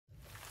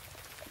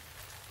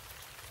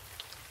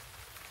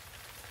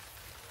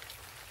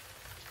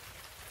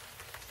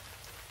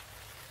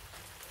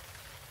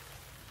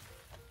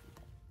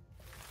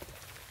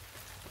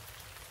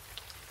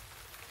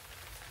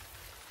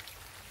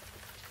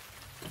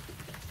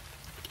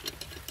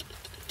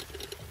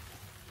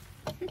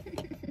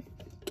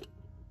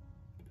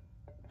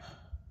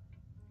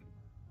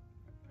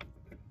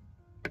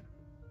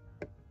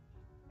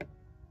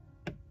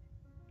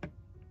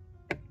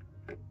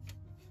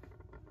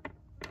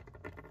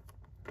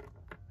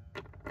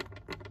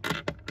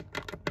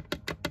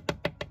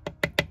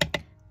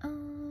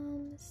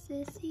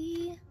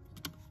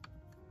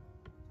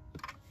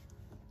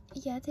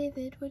Yeah,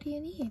 David, what do you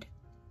need?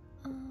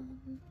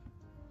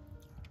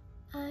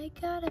 I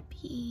gotta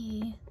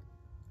pee.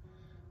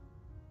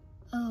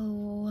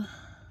 Oh,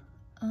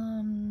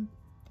 do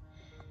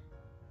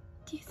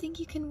you think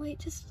you can wait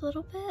just a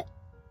little bit?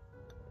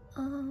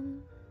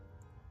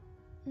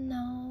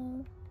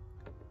 No.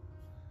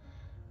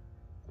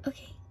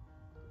 Okay,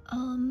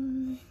 alright.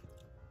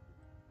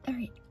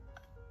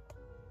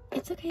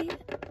 It's okay.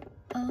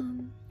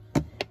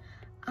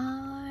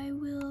 I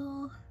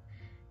will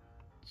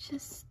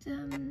just,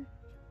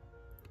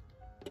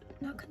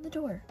 knock on the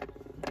door.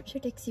 I'm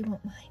sure Dixie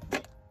won't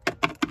mind.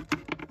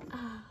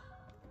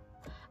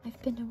 I've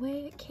been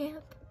away at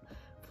camp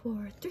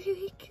for 3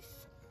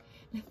 weeks,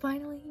 and I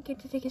finally get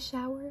to take a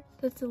shower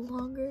that's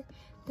longer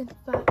than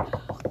 5.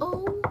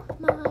 Oh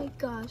my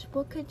gosh,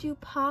 what could you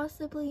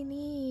possibly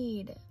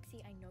need?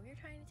 See, I know you're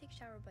trying to take a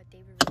shower, but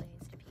David really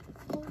needs to pee.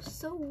 Oh,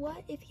 so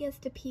what if he has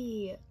to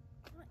pee?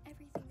 Not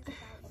everything is about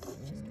you.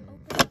 Just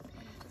open up and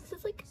just This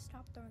is like...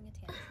 stop throwing a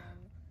tantrum.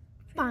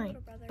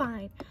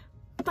 Fine.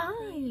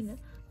 Please.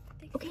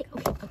 Okay.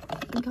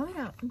 I'm coming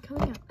out.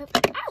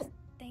 Ow!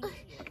 Thank you.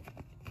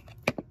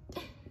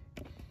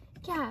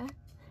 Yeah.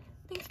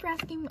 Thanks for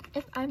asking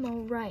if I'm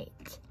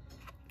alright.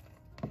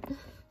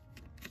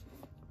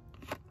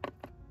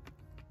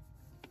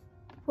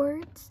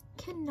 Words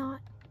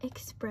cannot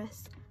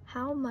express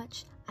how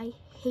much I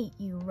hate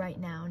you right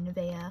now,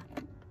 Nevaeh.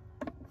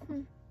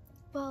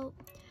 Well,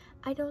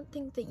 I don't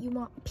think that you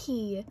want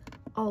pee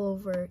all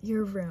over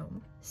your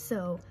room,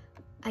 so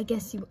I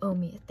guess you owe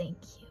me a thank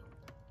you.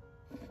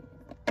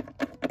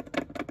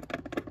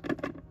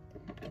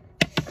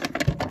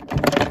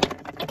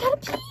 I gotta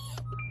pee!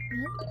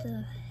 What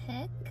the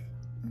heck?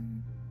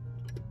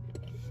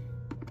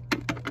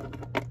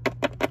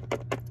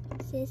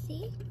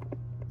 Sissy?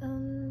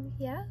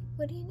 Yeah?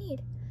 What do you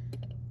need?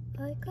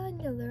 I got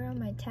an alert on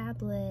my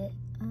tablet.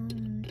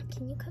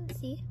 Can you come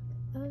see?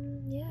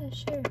 Yeah,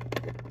 sure.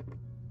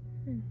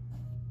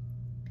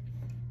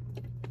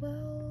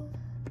 Well...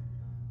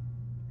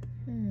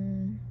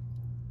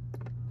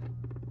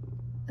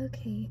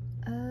 Okay,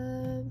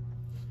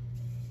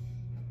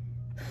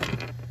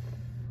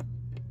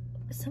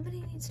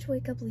 somebody needs to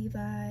wake up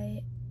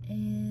Levi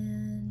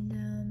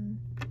and,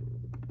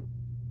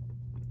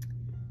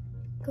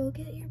 go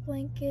get your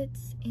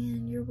blankets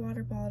and your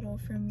water bottle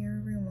from your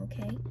room,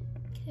 okay?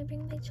 Can I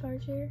bring my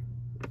charger?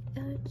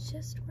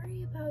 Just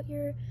worry about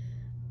your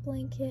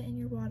blanket and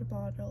your water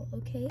bottle,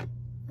 okay?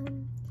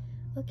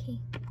 Okay.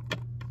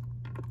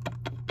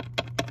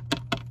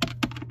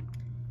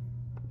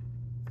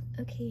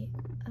 Okay,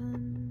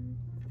 I'm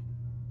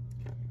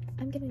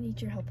gonna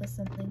need your help with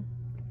something.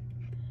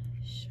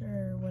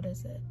 Sure, what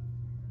is it?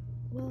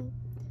 Well,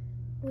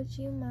 would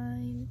you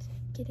mind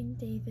getting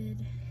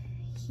David?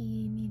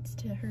 He needs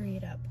to hurry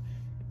it up.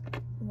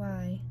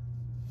 Why?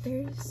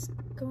 There's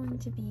going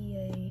to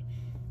be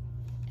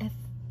a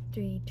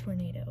F3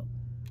 tornado.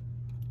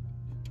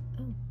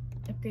 Oh,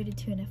 upgraded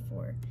to an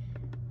F4.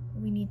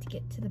 We need to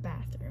get to the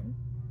bathroom.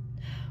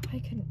 Why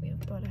couldn't we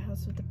have bought a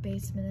house with a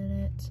basement in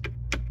it?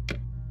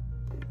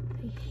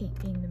 I hate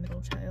being the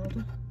middle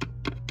child.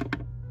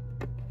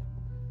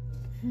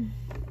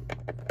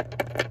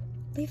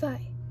 Levi!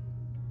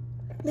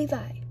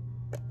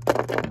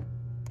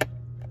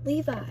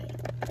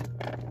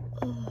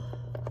 Oh,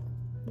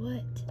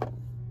 what?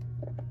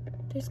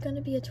 There's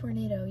gonna be a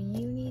tornado. You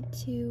need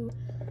to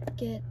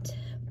get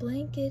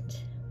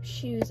blanket,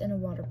 shoes, and a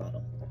water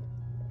bottle.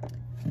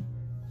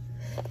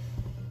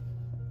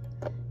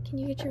 Can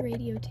you get your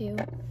radio too?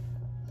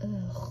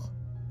 Ugh.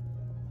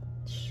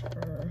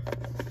 Sure.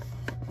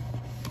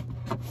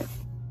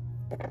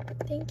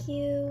 Thank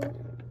you.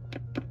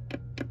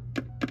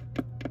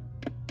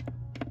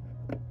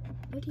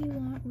 What do you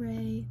want,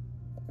 Ray?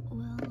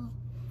 Well,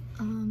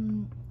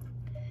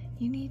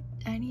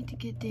 I need to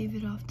get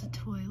David off the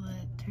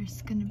toilet.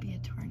 There's gonna be a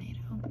tornado.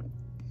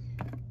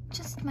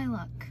 Just my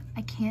luck.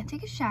 I can't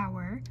take a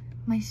shower.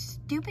 My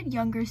stupid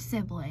younger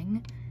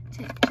sibling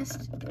to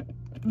just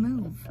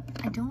move.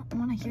 I don't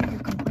want to hear you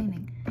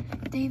complaining.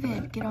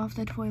 David, get off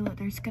the toilet.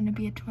 There's gonna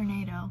be a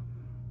tornado.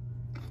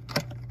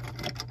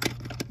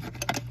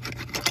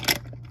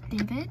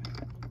 David?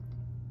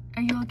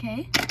 Are you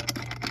okay?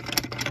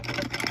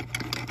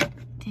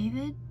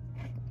 David?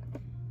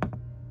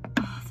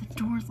 Oh, the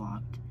door's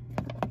locked.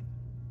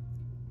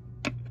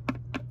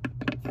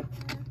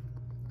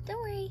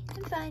 Don't worry,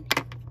 I'm fine.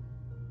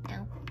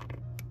 Ow.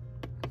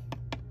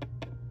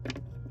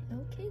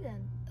 Okay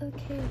then.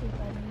 Okay,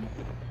 everybody.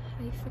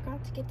 I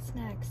forgot to get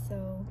snacks,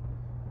 so...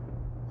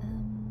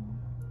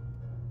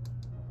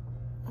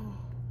 Oh,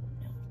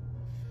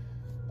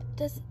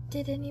 no.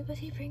 Did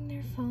anybody bring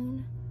their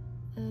phone?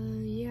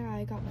 Yeah,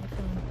 I got my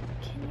phone.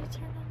 Can you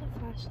turn on the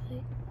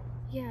flashlight?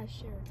 Yeah,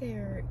 sure.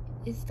 There.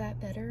 Is that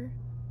better?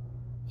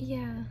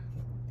 Yeah.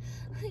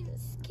 I'm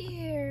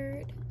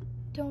scared.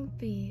 Don't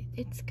be.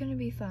 It's gonna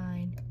be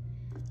fine.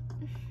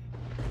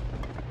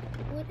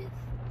 What if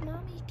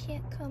Mommy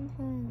can't come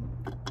home?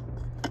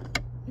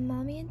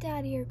 Mommy and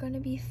Daddy are gonna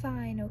be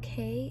fine,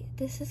 okay?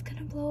 This is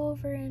gonna blow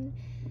over in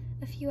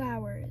A few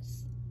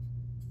hours.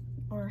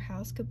 Or a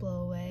house could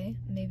blow away.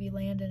 Maybe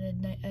land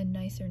in a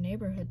nicer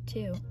neighborhood,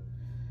 too.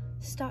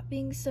 Stop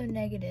being so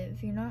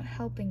negative. You're not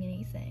helping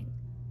anything.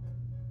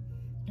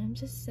 I'm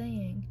just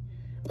saying.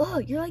 Oh,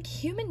 you're like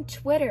human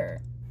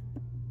Twitter.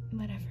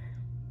 Whatever.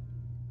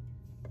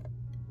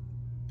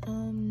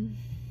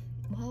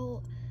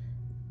 Well,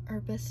 our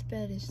best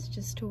bet is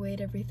just to wait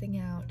everything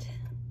out.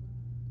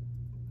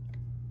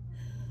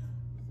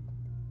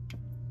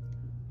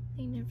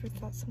 I never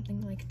thought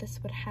something like this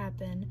would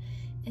happen.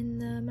 In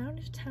the amount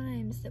of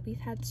times that we've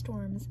had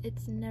storms,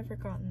 it's never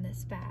gotten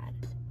this bad.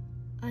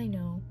 I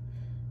know,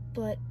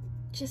 but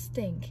just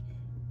think,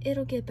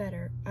 it'll get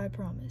better, I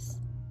promise.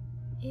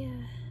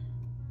 Yeah,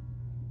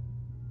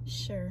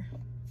 sure.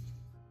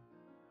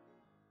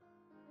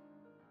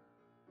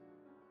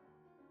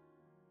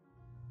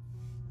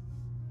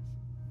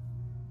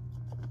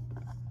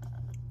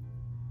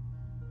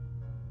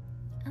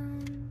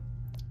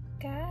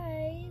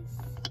 Guys.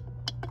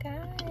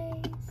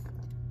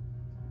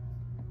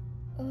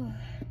 Oh,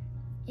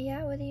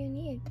 yeah, what do you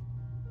need?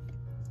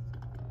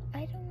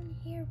 I don't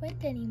hear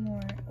wind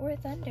anymore, or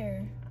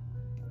thunder.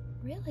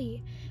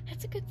 Really?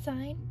 That's a good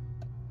sign.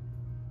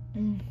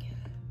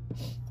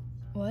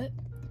 What?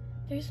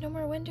 There's no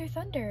more wind or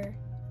thunder.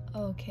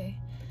 Oh, okay.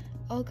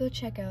 I'll go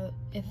check out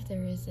if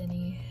there is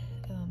any,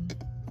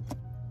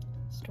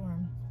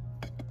 storm.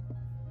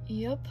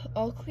 Yup,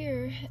 all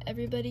clear.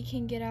 Everybody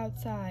can get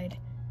outside.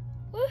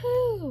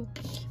 Woohoo!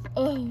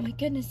 Oh my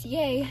goodness,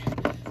 yay.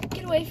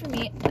 Get away from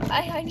me.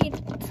 I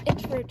need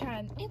it for a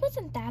time. It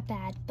wasn't that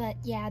bad, but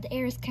yeah, the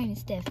air is kind of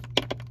stiff.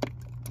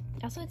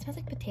 Also, it smells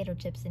like potato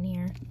chips in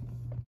here.